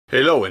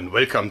Hello and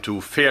welcome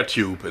to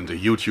FairTube and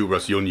the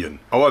YouTubers Union.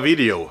 Our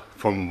video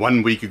from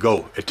 1 week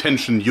ago,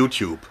 Attention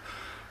YouTube,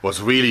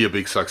 was really a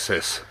big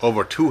success.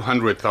 Over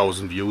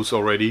 200,000 views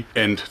already,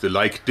 and the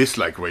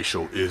like-dislike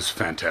ratio is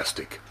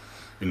fantastic.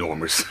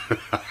 Enormous.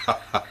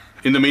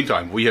 In the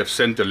meantime, we have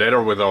sent a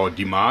letter with our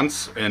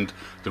demands and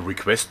the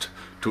request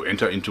to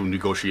enter into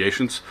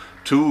negotiations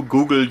to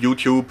Google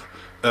YouTube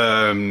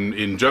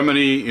in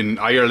Germany, in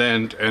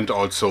Ireland and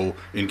also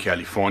in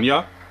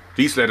California.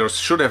 These letters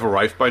should have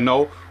arrived by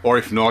now, or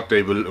if not,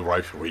 they will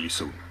arrive really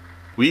soon.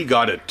 We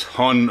got a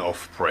ton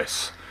of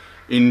press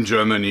in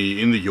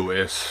Germany, in the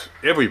US,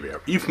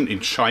 everywhere, even in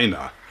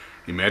China.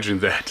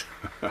 Imagine that.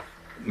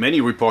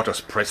 Many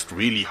reporters pressed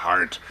really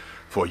hard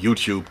for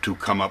YouTube to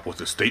come up with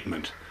a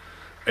statement.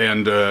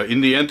 And in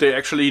the end they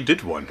actually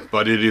did one,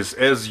 but it is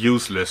as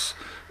useless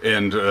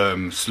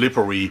and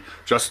slippery,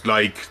 just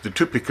like the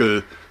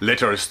typical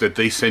letters that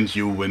they send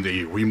you when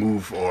they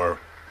remove or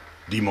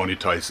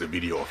demonetize a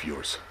video of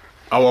yours.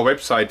 Our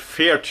website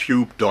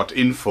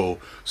fairtube.info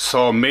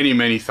saw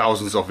many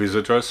thousands of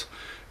visitors,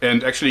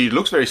 and actually it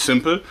looks very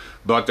simple,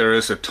 but there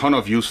is a ton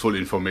of useful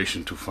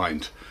information to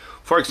find.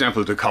 For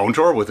example, the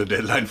counter with a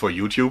deadline for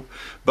YouTube,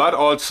 but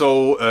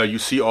also you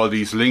see all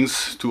these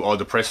links to all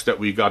the press that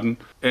we've gotten,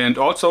 and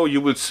also you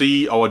will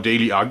see our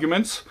daily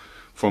arguments.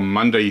 From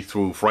Monday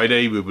through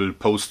Friday we will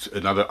post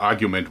another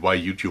argument why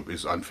YouTube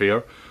is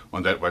unfair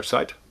on that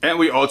website. And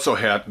we also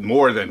had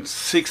more than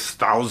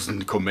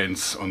 6,000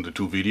 comments on the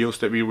two videos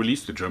that we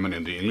released, the German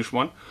and the English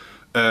one.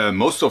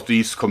 Most of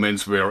these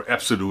comments were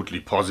absolutely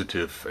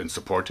positive and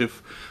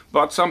supportive,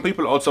 but some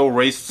people also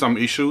raised some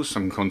issues,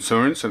 some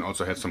concerns, and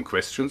also had some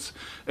questions.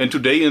 And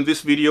today in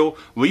this video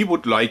we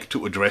would like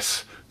to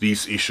address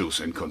these issues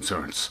and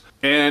concerns.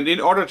 And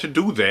in order to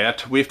do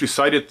that, we've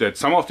decided that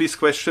some of these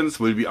questions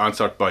will be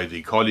answered by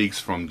the colleagues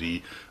from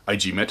the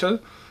IG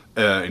Metall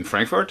in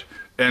Frankfurt,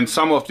 and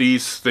some of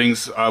these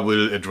things I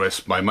will address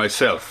by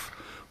myself.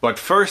 But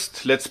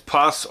first, let's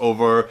pass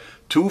over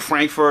to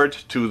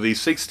Frankfurt, to the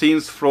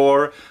 16th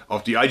floor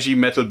of the IG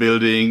Metall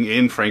building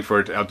in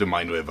Frankfurt at the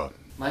Main River.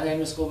 My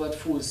name is Robert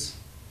Fuß.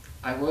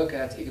 I work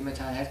at IG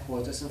Metall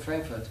headquarters in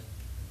Frankfurt.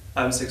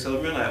 I'm Sig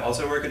Silverman. I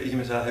also work at IG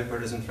Metall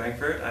headquarters in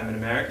Frankfurt. I'm an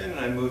American and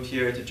I moved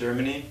here to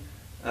Germany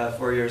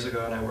 4 years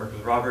ago, and I worked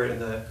with Robert in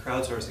the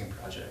crowdsourcing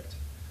project.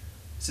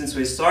 Since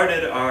we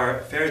started our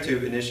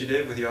FairTube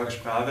initiative with Jorg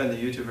Sprave and the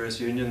YouTubers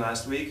Union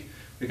last week,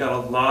 we got a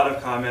lot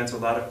of comments, a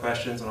lot of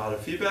questions, a lot of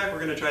feedback. We're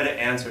going to try to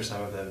answer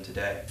some of them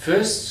today.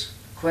 First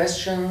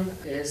question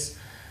is,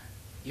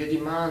 your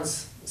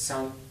demands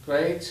sound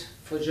great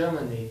for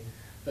Germany,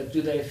 but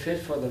do they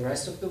fit for the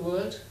rest of the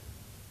world?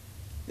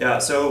 Yeah,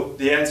 so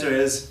the answer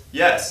is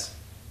yes.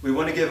 We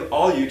want to give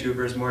all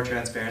YouTubers more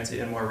transparency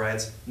and more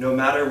rights, no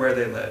matter where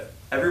they live.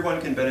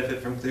 Everyone can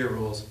benefit from clear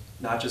rules,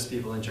 not just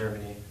people in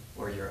Germany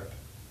or Europe.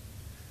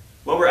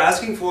 What we're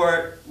asking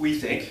for, we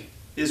think,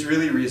 is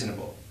really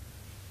reasonable.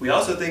 We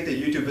also think that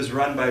YouTube is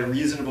run by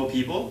reasonable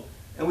people,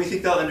 and we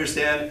think they'll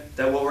understand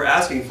that what we're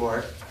asking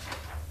for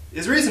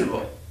is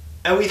reasonable.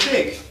 And we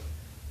think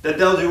that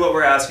they'll do what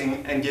we're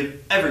asking and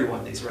give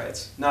everyone these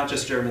rights, not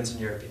just Germans and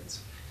Europeans.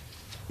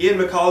 Ian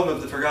McCollum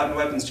of the Forgotten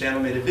Weapons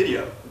channel made a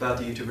video about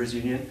the YouTubers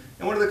Union,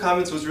 and one of the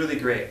comments was really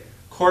great.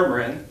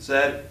 Cormoran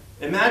said,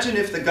 "Imagine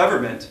if the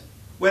government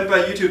went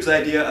by YouTube's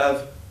idea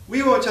of,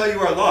 we won't tell you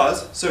our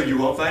laws, so you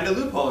won't find a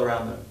loophole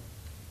around them."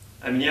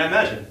 I mean, yeah,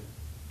 imagine.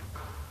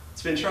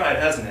 It's been tried,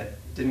 hasn't it?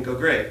 It didn't go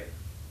great.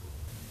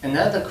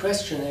 Another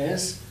question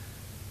is,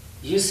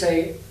 you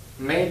say,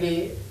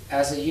 maybe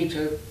as a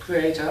YouTube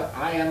creator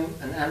I am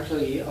an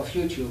employee of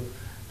YouTube,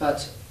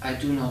 but I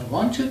do not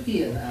want to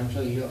be an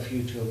employee of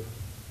YouTube.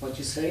 What do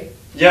you say?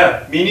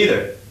 Yeah, me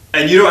neither.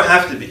 And you don't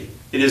have to be.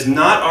 It is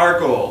not our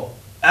goal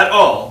at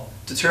all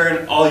to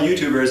turn all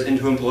YouTubers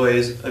into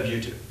employees of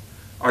YouTube.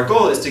 Our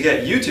goal is to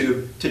get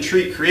YouTube to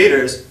treat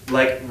creators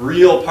like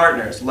real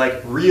partners,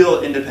 like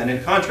real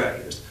independent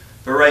contractors.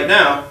 But right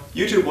now,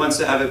 YouTube wants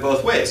to have it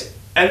both ways.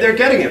 And they're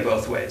getting it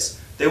both ways.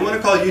 They want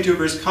to call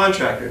YouTubers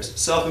contractors,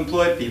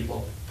 self-employed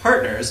people,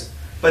 partners,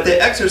 but they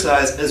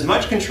exercise as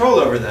much control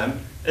over them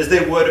as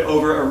they would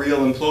over a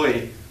real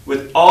employee,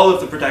 with all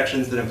of the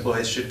protections that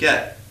employees should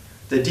get.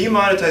 The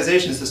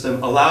demonetization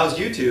system allows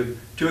YouTube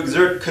to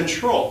exert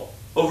control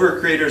over a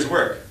creator's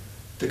work.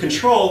 The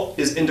control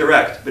is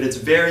indirect, but it's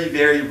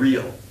very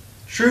real.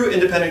 True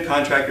independent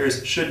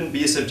contractors shouldn't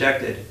be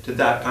subjected to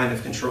that kind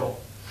of control.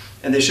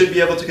 And they should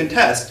be able to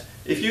contest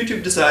if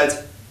YouTube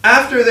decides,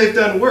 after they've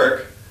done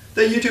work,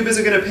 that YouTube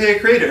isn't going to pay a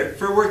creator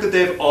for work that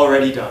they've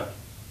already done.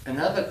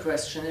 Another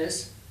question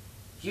is,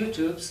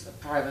 YouTube's a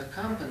private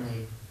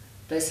company.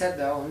 They set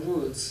their own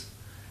rules.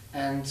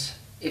 And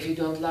if you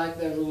don't like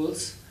their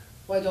rules,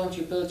 why don't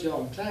you build your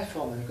own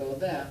platform and go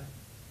there?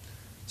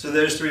 So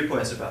there's 3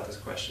 points about this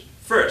question.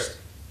 First,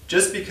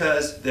 just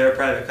because they're a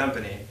private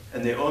company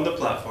and they own the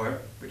platform,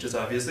 which is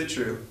obviously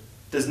true,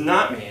 does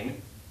not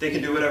mean they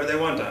can do whatever they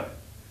want on it.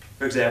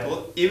 For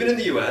example, even in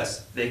the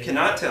US, they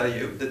cannot tell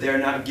you that they are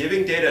not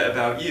giving data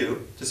about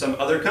you to some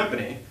other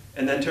company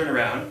and then turn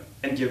around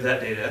and give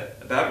that data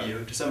about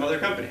you to some other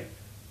company.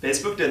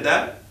 Facebook did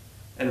that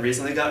and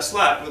recently got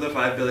slapped with a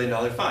 $5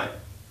 billion fine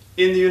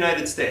in the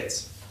United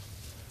States.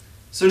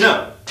 So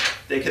no,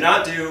 they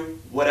cannot do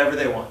whatever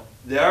they want.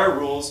 There are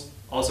rules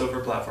also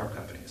for platform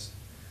companies.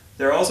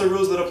 There are also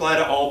rules that apply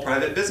to all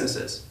private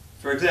businesses.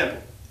 For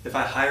example, if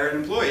I hire an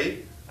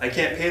employee, I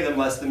can't pay them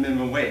less than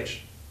minimum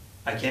wage.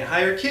 I can't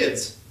hire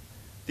kids.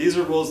 These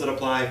are rules that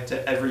apply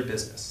to every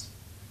business.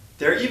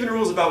 There are even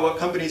rules about what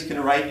companies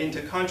can write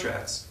into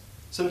contracts.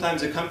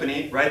 Sometimes a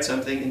company writes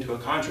something into a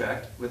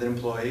contract with an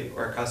employee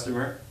or a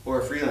customer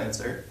or a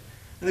freelancer,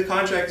 and the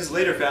contract is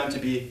later found to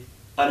be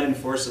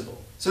unenforceable.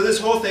 So this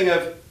whole thing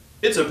of,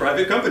 it's a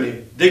private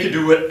company, they can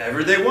do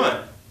whatever they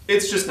want,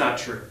 it's just not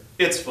true.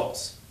 It's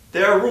false.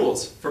 There are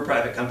rules for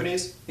private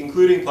companies,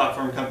 including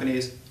platform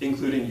companies,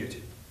 including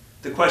YouTube.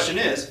 The question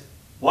is,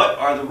 what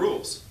are the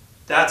rules?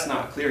 That's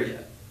not clear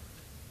yet.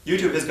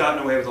 YouTube has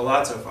gotten away with a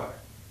lot so far,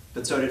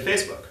 but so did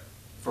Facebook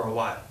for a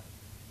while.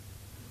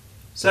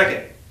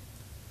 Second,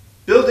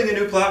 building a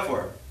new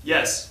platform.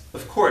 Yes,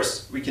 of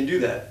course we can do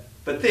that,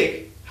 but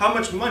think how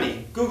much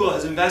money Google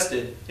has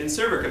invested in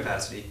server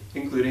capacity,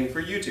 including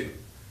for YouTube.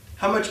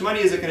 How much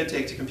money is it going to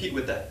take to compete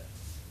with that?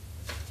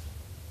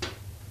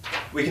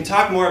 We can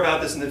talk more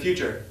about this in the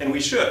future, and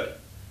we should,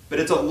 but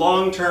it's a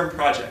long-term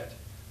project.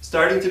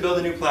 Starting to build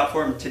a new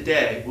platform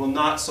today will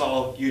not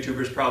solve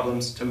YouTubers'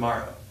 problems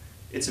tomorrow.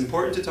 It's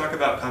important to talk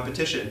about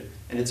competition,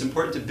 and it's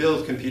important to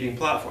build competing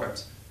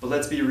platforms, but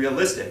let's be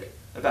realistic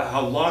about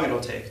how long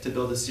it'll take to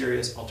build a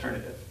serious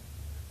alternative.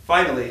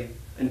 Finally,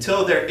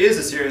 until there is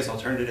a serious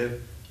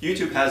alternative,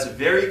 YouTube has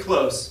very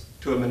close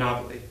to a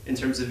monopoly in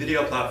terms of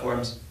video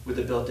platforms with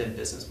a built-in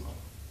business model.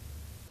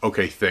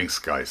 Okay, thanks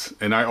guys.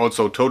 And I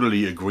also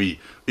totally agree.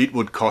 It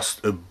would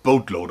cost a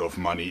boatload of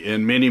money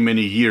and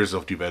many years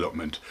of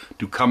development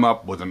to come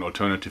up with an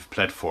alternative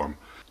platform.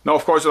 Now,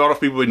 of course, a lot of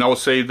people will now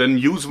say, then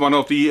use one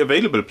of the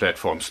available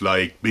platforms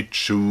like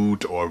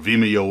BitChute or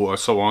Vimeo or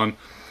so on.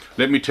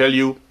 Let me tell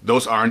you,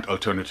 those aren't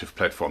alternative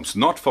platforms,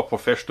 not for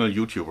professional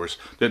YouTubers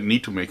that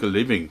need to make a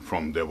living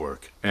from their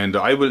work. And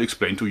I will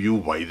explain to you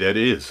why that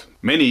is.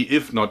 Many,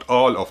 if not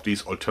all, of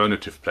these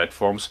alternative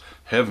platforms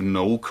have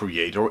no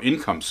creator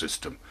income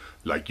system,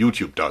 like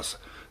YouTube does.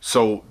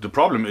 So the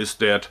problem is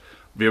that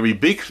very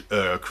big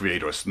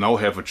creators now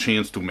have a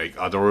chance to make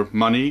other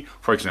money,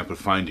 for example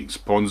finding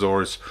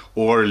sponsors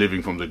or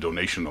living from the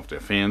donation of their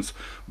fans.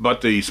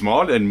 But the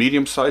small and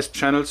medium-sized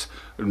channels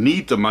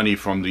need the money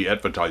from the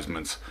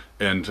advertisements,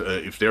 and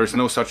if there is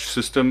no such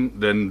system,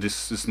 then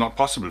this is not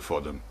possible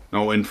for them.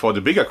 Now, and for the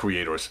bigger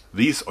creators,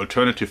 these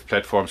alternative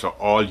platforms are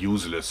all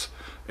useless,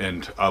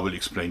 and I will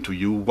explain to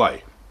you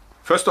why.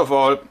 First of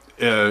all,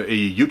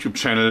 a YouTube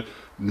channel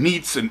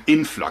needs an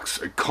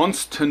influx, a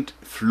constant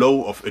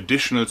flow of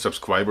additional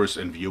subscribers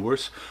and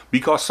viewers,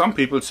 because some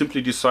people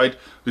simply decide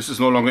this is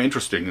no longer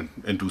interesting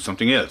and do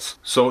something else.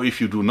 So if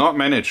you do not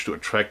manage to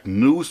attract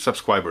new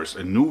subscribers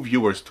and new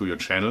viewers to your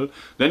channel,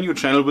 then your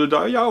channel will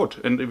die out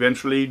and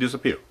eventually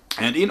disappear.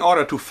 And in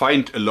order to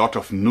find a lot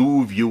of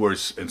new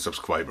viewers and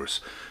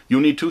subscribers, you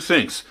need two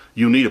things.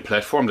 You need a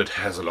platform that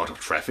has a lot of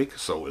traffic,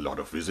 so a lot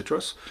of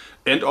visitors,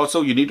 and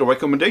also you need a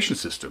recommendation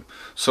system,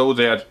 so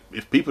that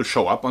if people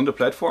show up on the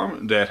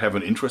platform that have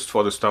an interest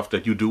for the stuff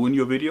that you do in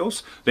your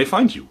videos, they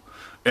find you.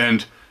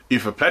 And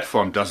if a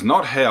platform does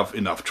not have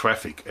enough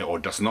traffic or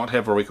does not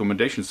have a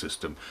recommendation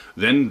system,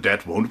 then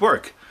that won't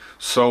work.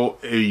 So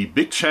a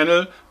big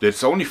channel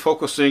that's only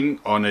focusing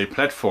on a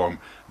platform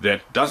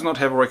that does not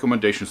have a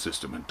recommendation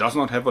system and does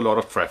not have a lot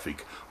of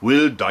traffic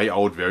will die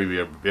out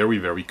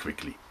very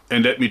quickly.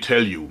 And let me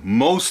tell you,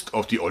 most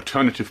of the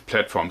alternative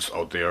platforms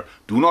out there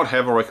do not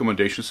have a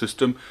recommendation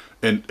system,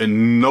 and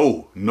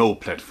no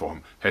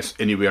platform has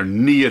anywhere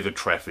near the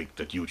traffic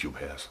that YouTube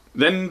has.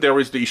 Then there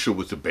is the issue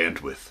with the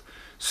bandwidth.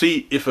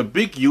 See, if a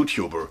big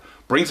YouTuber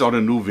brings out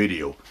a new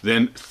video,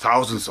 then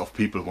thousands of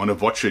people want to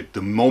watch it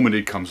the moment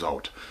it comes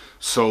out.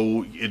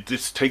 So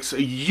this takes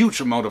a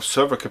huge amount of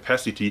server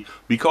capacity,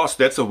 because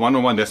that's a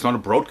one-on-one, that's not a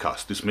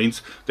broadcast. This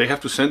means they have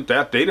to send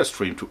that data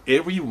stream to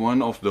every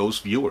one of those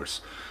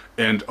viewers.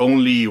 And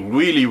only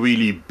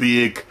really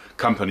big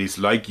companies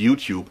like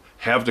YouTube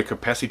have the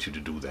capacity to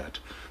do that.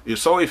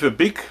 So if a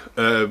big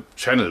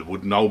channel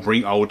would now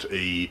bring out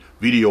a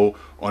video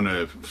on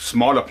a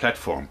smaller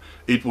platform,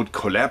 it would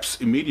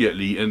collapse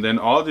immediately, and then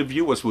all the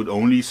viewers would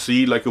only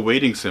see like a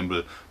waiting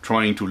symbol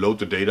trying to load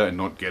the data and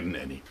not getting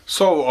any.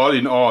 So all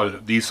in all,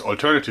 these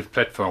alternative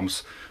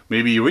platforms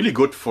may be really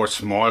good for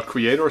small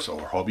creators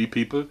or hobby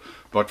people,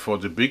 but for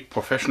the big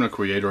professional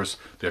creators,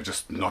 they're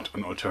just not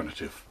an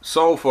alternative.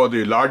 So for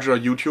the larger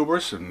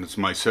YouTubers, and it's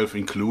myself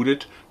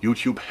included,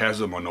 YouTube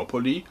has a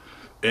monopoly,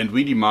 and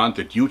we demand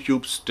that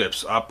YouTube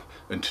steps up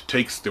and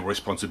takes the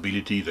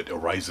responsibility that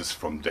arises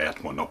from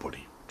that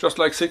monopoly. Just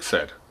like Sig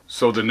said.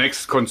 So the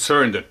next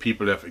concern that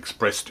people have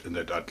expressed and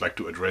that I'd like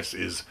to address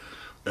is,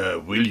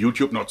 will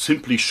YouTube not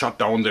simply shut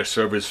down their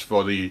service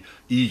for the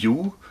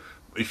EU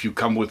if you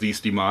come with these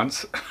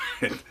demands?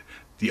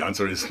 The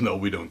answer is no,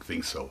 we don't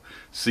think so.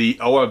 See,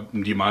 our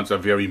demands are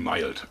very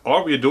mild.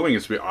 All we're doing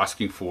is we're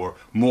asking for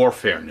more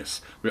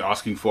fairness, we're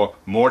asking for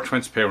more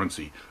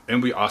transparency,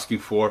 and we're asking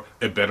for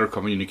a better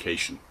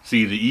communication.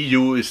 See, the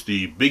EU is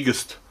the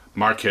biggest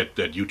market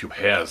that YouTube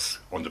has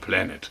on the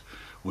planet,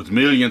 with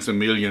millions and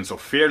millions of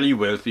fairly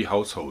wealthy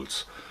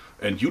households.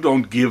 And you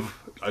don't give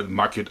a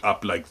market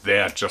up like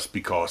that just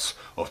because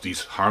of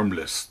these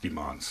harmless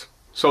demands.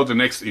 So the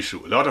next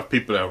issue, a lot of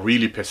people are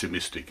really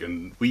pessimistic,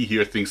 and we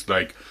hear things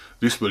like,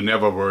 this will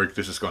never work,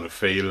 this is going to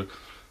fail.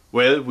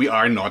 Well, we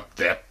are not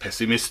that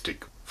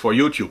pessimistic. For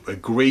YouTube, a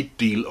great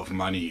deal of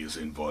money is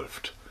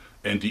involved.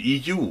 And the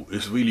EU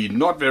is really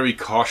not very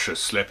cautious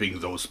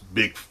slapping those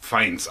big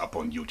fines up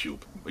on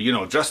YouTube. You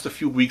know, just a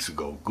few weeks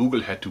ago,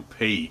 Google had to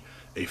pay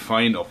a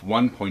fine of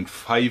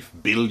 1.5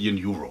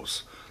 billion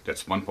euros.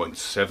 That's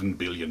 $1.7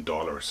 billion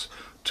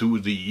to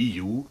the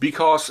EU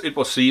because it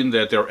was seen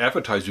that their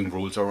advertising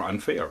rules are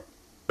unfair.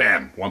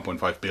 Bam,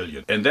 1.5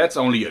 billion. And that's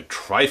only a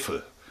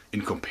trifle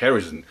in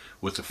comparison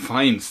with the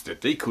fines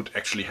that they could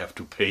actually have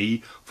to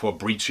pay for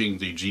breaching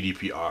the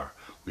GDPR.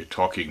 We're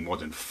talking more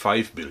than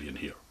 5 billion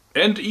here.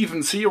 And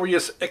even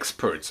serious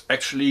experts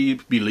actually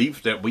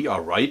believe that we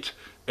are right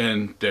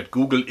and that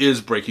Google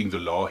is breaking the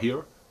law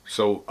here,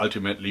 so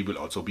ultimately will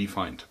also be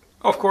fined.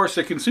 Of course,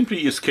 they can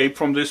simply escape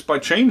from this by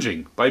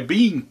changing, by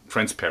being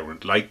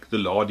transparent, like the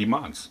law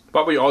demands.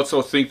 But we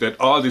also think that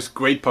all this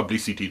great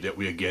publicity that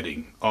we are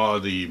getting, all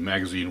the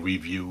magazine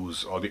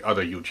reviews, all the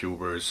other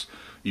YouTubers,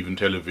 even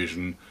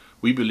television,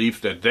 we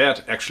believe that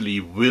that actually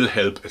will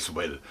help as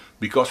well.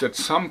 Because at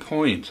some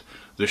point,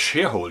 the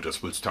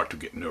shareholders will start to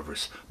get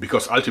nervous.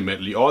 Because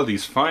ultimately, all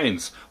these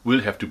fines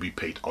will have to be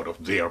paid out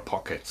of their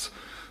pockets.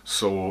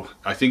 So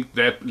I think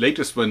that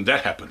latest when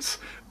that happens,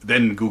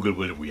 then Google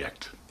will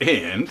react.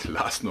 And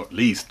last not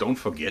least, don't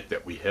forget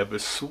that we have a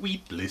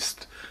sweet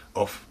list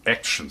of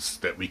actions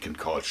that we can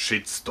call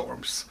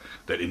shitstorms.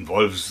 That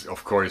involves,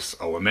 of course,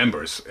 our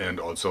members and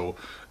also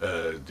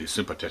the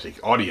sympathetic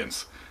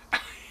audience.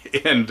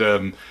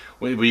 And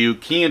we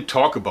can't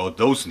talk about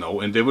those now,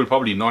 and they will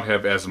probably not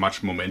have as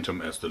much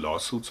momentum as the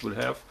lawsuits will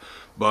have.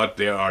 But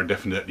they are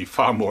definitely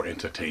far more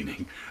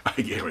entertaining,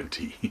 I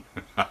guarantee.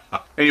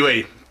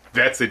 Anyway,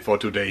 that's it for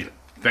today.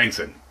 Thanks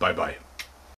and bye-bye.